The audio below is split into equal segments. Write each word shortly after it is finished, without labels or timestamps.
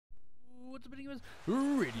what's up, guys?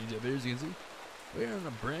 Radio Deadpool, as you can see, we're in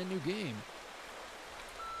a brand new game.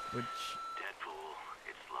 Which, Deadpool,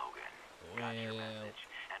 it's Logan. well,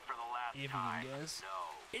 And for the last if you time, can guess,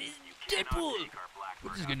 no, it is you cannot Deadpool, take our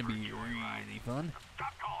Blackbird which is out going to for a be joyride. really fun.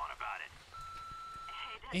 Stop calling about it.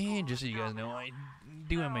 And just so you guys know, I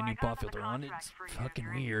do have my new pop filter on. It's fucking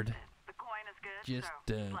weird. The coin is good, Just,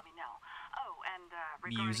 so let me know. Oh,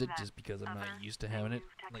 and use it regarding just because I'm that not used to having it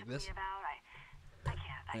other like thing this. you've texted me about, I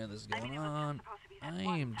can't. Yeah, this is I mean, going it was on. supposed to be that I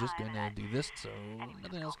one am just time going to and do this so Anyway,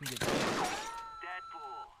 nothing else can get.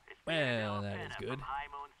 Deadpool, it's Well, Bill that is Bennett good. from High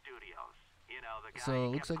Moon Studios. You know, the guy So you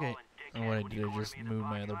it looks kept like calling what I dickhead when did you is cornered just me in the move my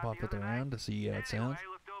parking other lot pop the filter other night. around to see how it sounds. Anyway, I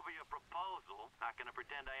looked over your proposal. Not gonna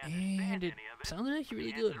pretend I And understand it any of it. sounds actually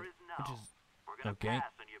really The good, answer is no. which is We're gonna okay.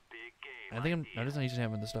 pass on your big game I think I'm idea. just not used to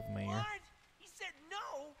having the stuff in my ear. What? He said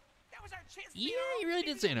no? That was our chance to Yeah, be our he own really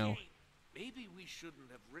did say video no. game. Maybe we shouldn't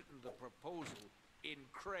have written the proposal in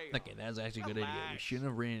crayon. Okay, that's actually a good idea. We Relax. shouldn't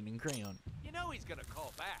have written it in crayon. You know he's gonna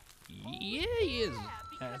call back. Yeah, he is.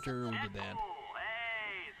 After we did that. Deadpool,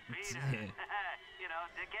 hey, it's Peter. You know,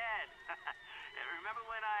 dickhead. Remember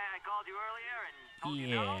when I called you earlier and told you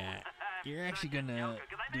no? Yeah, you're actually Such a gonna joker,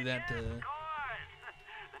 'cause I do meant that yes, to of course.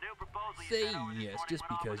 The new proposal you say sent over this yes morning just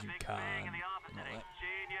went off because with a you big bang in can the office and all today. that.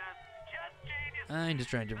 Genius, just genius. I'm just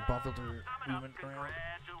trying to pop filter Sum it up, movement around.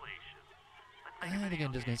 congratulations. Let's make a I think video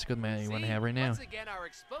I'm just game. gonna stick with my one I See? have right now. Once again, our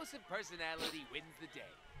explosive personality wins the day.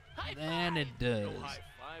 High And five! it does. No high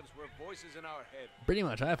fives, we're voices in our head. Pretty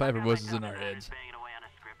much. High five for I've got my voices in our copy heads. banging away on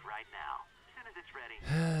a script right now. As soon as it's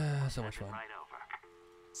ready, So much send fun. it right over.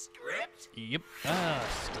 Script? Yep.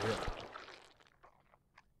 Script.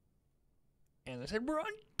 And I said we're on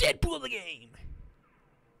Deadpool the game.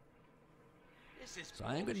 This is So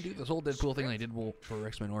I'm gonna do bullshit. this whole Deadpool thing I Script? did for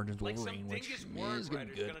X-Men Origins Like Wolverine, some which dingus is word gonna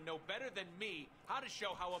be writer's good. gonna know better than me how to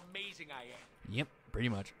show how amazing I am. Yep, pretty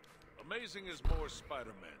much. Amazing is more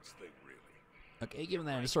Spider-Man's thing, really. Okay, given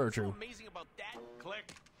that, it's sort of So true. amazing about that?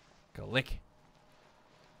 Click. Click.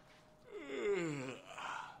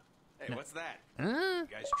 Hey, what's that? Huh? You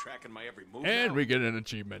guys tracking my every move And now? we get an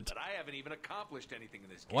achievement. But I haven't even accomplished anything in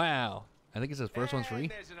this game. Wow. I think it says first one's free. And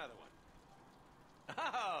there's another one.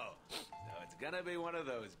 Oh, so it's gonna be one of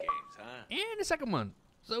those games, huh? And the second one.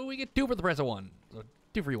 So we get 2 for the price of 1. So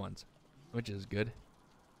 2 free ones. Which is good.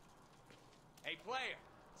 Hey, player,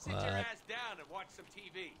 sit What? your ass down and watch some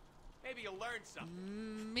TV. Maybe you'll learn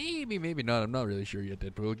something. Maybe, maybe not. I'm not really sure yet,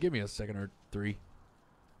 Deadpool. Give me a second or 3.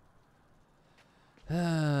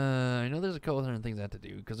 I know there's a couple other things I have to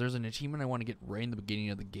do, because there's an achievement I want to get right in the beginning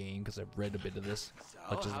of the game, because I've read a bit of this. So,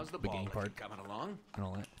 Like just how's the beginning ball part coming along? and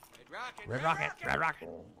all that. Red Rocket, Red Rocket, Red Rocket.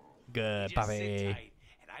 Good, Just sit puppy. tight,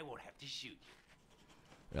 and I won't have to shoot you.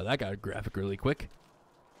 Well, that got graphic really quick.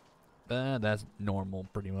 That's normal,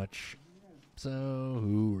 pretty much. So,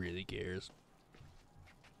 who really cares?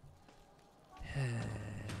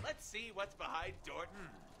 Let's see what's behind door.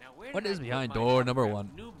 Now, where What did is I put behind my door copy number of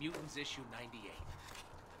 1? New Mutants issue 98.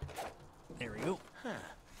 There we go.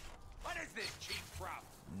 What is this cheap prop?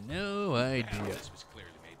 No Hell, idea. this was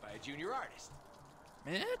clearly made by a junior artist.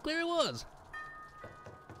 Yeah, clear it was.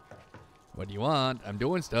 What do you want? I'm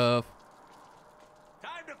doing stuff.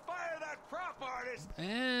 Time to fire that prop artist.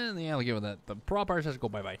 And yeah, I'll give it that. The prop artist has to go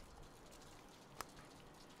bye-bye.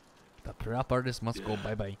 The prop artist must go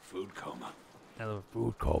bye-bye. Food coma. Another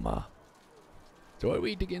food coma. So what do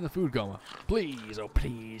we eat to get in the food coma? Please, oh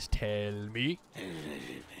please tell me.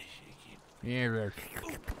 Yeah.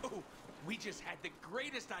 Ooh, we just had the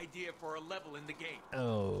greatest idea for a level in the game.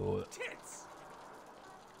 Oh. Tits.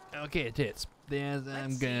 Okay, tits. Yes, I'm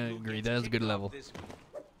Let's see gonna who agree. gets That's a good kicked off level. this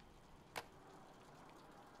week.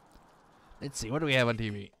 Let's see. What do we have on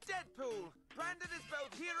TV? Deadpool, branded as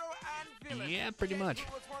both hero and villain. Yeah, pretty much.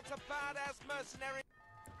 Deadpool was once a badass mercenary.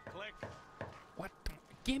 Click. What?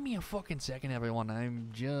 Give me a fucking second, everyone. I'm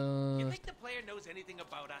You just. think the player knows anything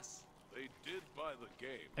about us? They did buy the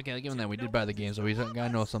game. Okay, given that we did buy the game, so we gotta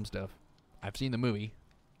know some stuff. I've seen the movie.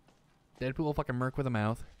 Deadpool fucking merc with a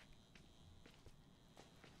mouth.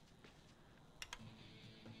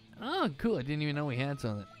 Oh, cool. I didn't even know we had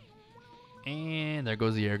something. And there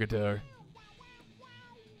goes the air guitar.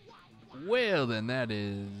 Well, then that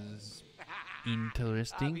is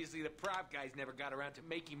interesting. Obviously, the prop guys never got around to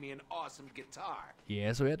making me an awesome guitar.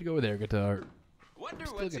 Yeah, so we had to go with air guitar. Wonder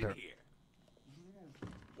Still what's in guitar. here.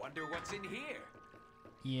 Wonder what's in here.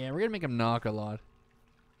 Yeah, we're gonna make him knock a lot.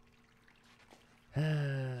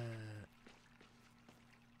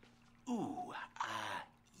 Ooh,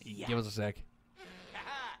 yeah. Give us a sec.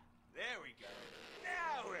 There we go.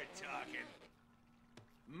 Now we're talking.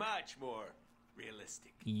 Much more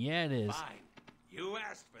realistic. Yeah, it is. Fine. You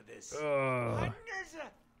asked for this. Ugh. Wonders,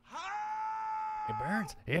 ha! It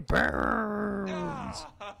burns. It burns.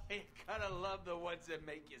 Oh, you gotta love the ones that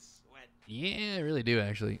make you sweat. Yeah, I really do,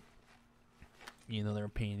 actually. You know, they're a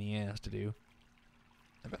pain in the ass to do.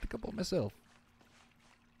 I've got a couple myself.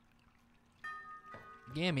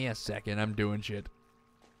 Give me a second. I'm doing shit.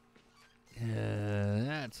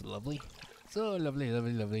 That's lovely. So lovely,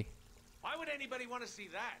 lovely, lovely. Why would anybody want to see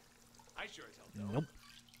that? I sure as hell don't. Nope.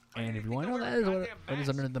 Why And do if they you want to think know, I that is wear a what goddamn is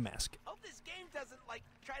mask? under the mask. Hope this game doesn't, like,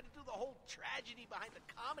 try to do the whole tragedy behind the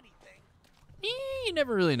comedy thing. You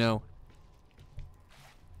never really know.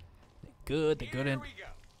 They're good, they Here couldn't. we go.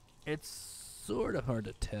 It's sort of hard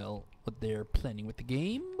to tell what they're planning with the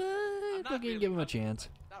game, but we're not going to really give them a puzzled. chance.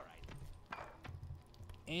 All right.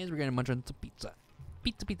 And we're going to munch on some pizza.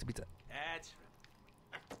 Pizza, pizza, pizza. That's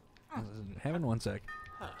right. Having one sec.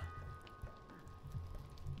 Huh.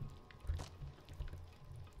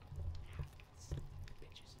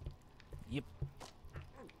 Bitches. Yep.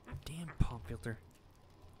 Damn pop filter.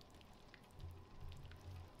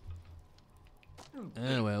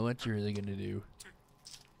 Oh well, what you really gonna do?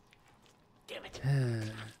 Damn it.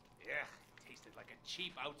 Yeah, tasted like a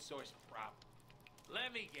cheap outsourced prop.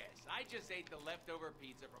 Let me guess. I just ate the leftover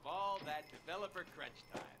pizza from all that developer crunch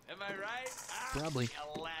time. Am I right? Probably.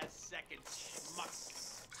 You last second schmuck.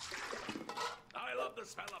 I love the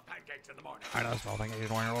smell of pancakes in the morning. I don't smell things.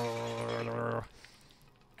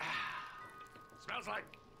 Smells like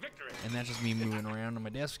victory. And that's just me moving around on my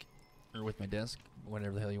desk, or with my desk,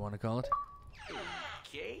 whatever the hell you want to call it.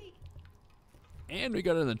 Okay. And we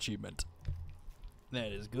got an achievement.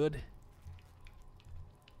 That is good.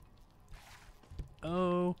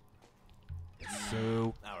 Oh,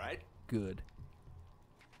 so All right. good.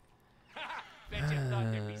 Bet you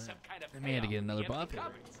thought there'd be some kind of I may have to get payoff another with the pop empty filter.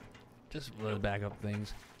 cupboards. Just for the backup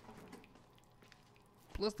things.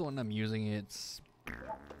 Plus the one I'm using, it's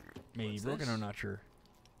maybe What's broken. this? I'm not sure.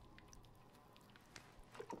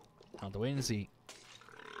 I'll have to wait and see.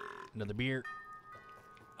 Another beer.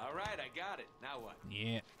 All right, I got it. Now what?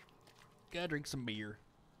 Yeah. Gotta drink some beer.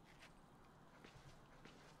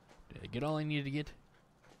 Did I get all I needed to get?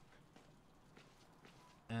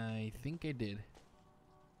 I think I did.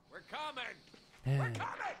 We're coming. We're Coming.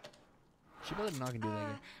 She better not gonna do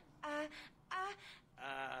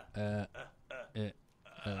that again.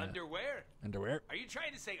 Underwear? Underwear? Are you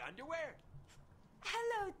trying to say underwear?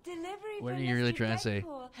 Hello, delivery What for are you really Mr. trying to say?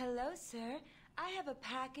 Deadpool. Hello, sir. I have a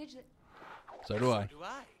package that... So do I. Do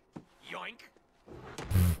I? Yoink.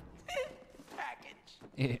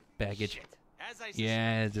 Package. Package. Shit. As I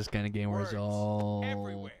Yeah, it's this kind of game where it's Words all...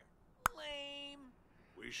 everywhere. Lame.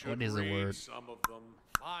 We should What is the read word? some of them.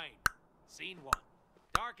 Fine. Scene 1.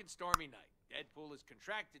 Dark and stormy night. Deadpool is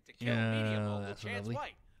contracted to kill Yeah, media mogul that's Chance lovely.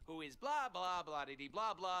 White, who is blah blah blah dee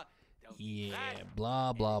blah blah. Don't do Yeah, that.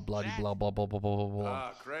 blah, blah, blah, blah, blah, blah, blah, blah, blah, blah.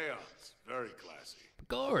 Ah, crayons. Very classy. Of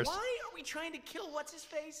course. Why are we trying to kill what's his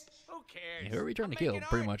face? Who cares? Who are we trying I'm to kill? making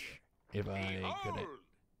Pretty art much. here. If I could. Behold.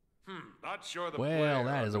 Not sure the Well, player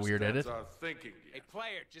that is a weird understands edit. our thinking Hey yet.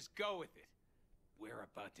 player, just go with it. We're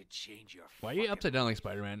about to change your. Why are you fucking upside down like life.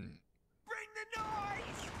 Spider-Man? Bring the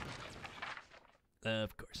noise.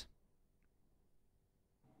 Of course.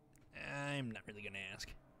 I'm not really gonna ask.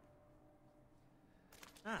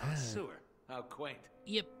 Ah, sewer. How quaint.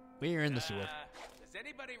 Yep, we're in the sewer. Does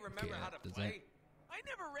anybody remember Okay, how to does play? I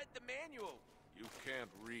never read the manual. You can't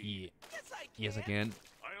read. Yeah. Yes, I can. Yes, I can.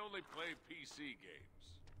 I only play PC games.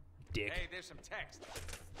 Dick. Hey, there's some text.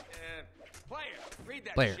 Player, read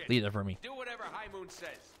that Player, shit. lead it for me. Do whatever High Moon says.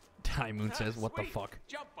 High Moon says, what the Sweet. fuck?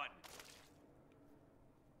 Jump button.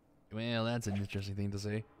 Well, that's an interesting thing to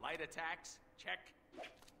say. Light attacks. Check.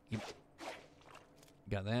 Yep.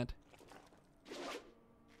 Got that?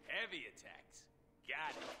 Heavy attacks.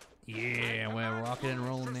 Got it. Yeah, we're rocking and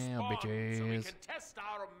rolling now, Respond, So we bitches. can test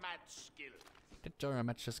our match skill. That's our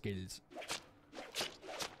match of skills.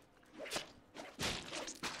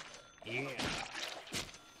 Yeah.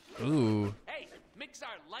 Ooh, Hey, mix our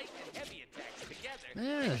light and heavy attacks together. Yeah,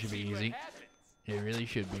 that and should be see what easy. happens. it really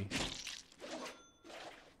should be.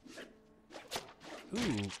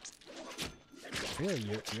 Ooh. Really,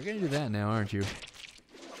 you're gonna do that now, aren't you?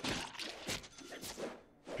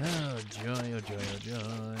 Oh, joy, oh, joy, oh,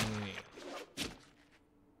 joy.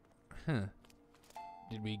 Huh.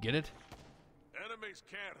 Did we get it? Enemies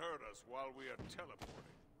can't hurt us while we are teleporting.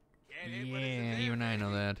 Can't hit what isn't Yeah, there, even I know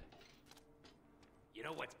baby. that. You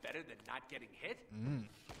know what's better than not getting hit?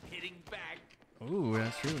 Hitting back. Ooh,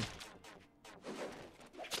 that's true.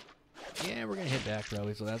 Yeah, we're gonna hit back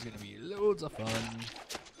probably, so that's gonna be loads of fun.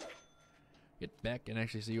 Get back and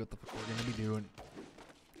actually see what the fuck we're gonna be doing.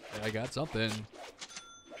 I got something.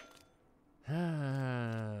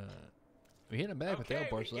 We hit him back with Okay,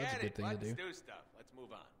 teleport, so we that's a get good it. thing to Let's do. do stuff. Let's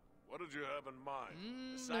move on. What did you have in mind?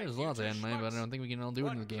 There's lots I had in mind, but I don't think we can all do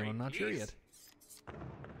it in the game. I'm not sure yet.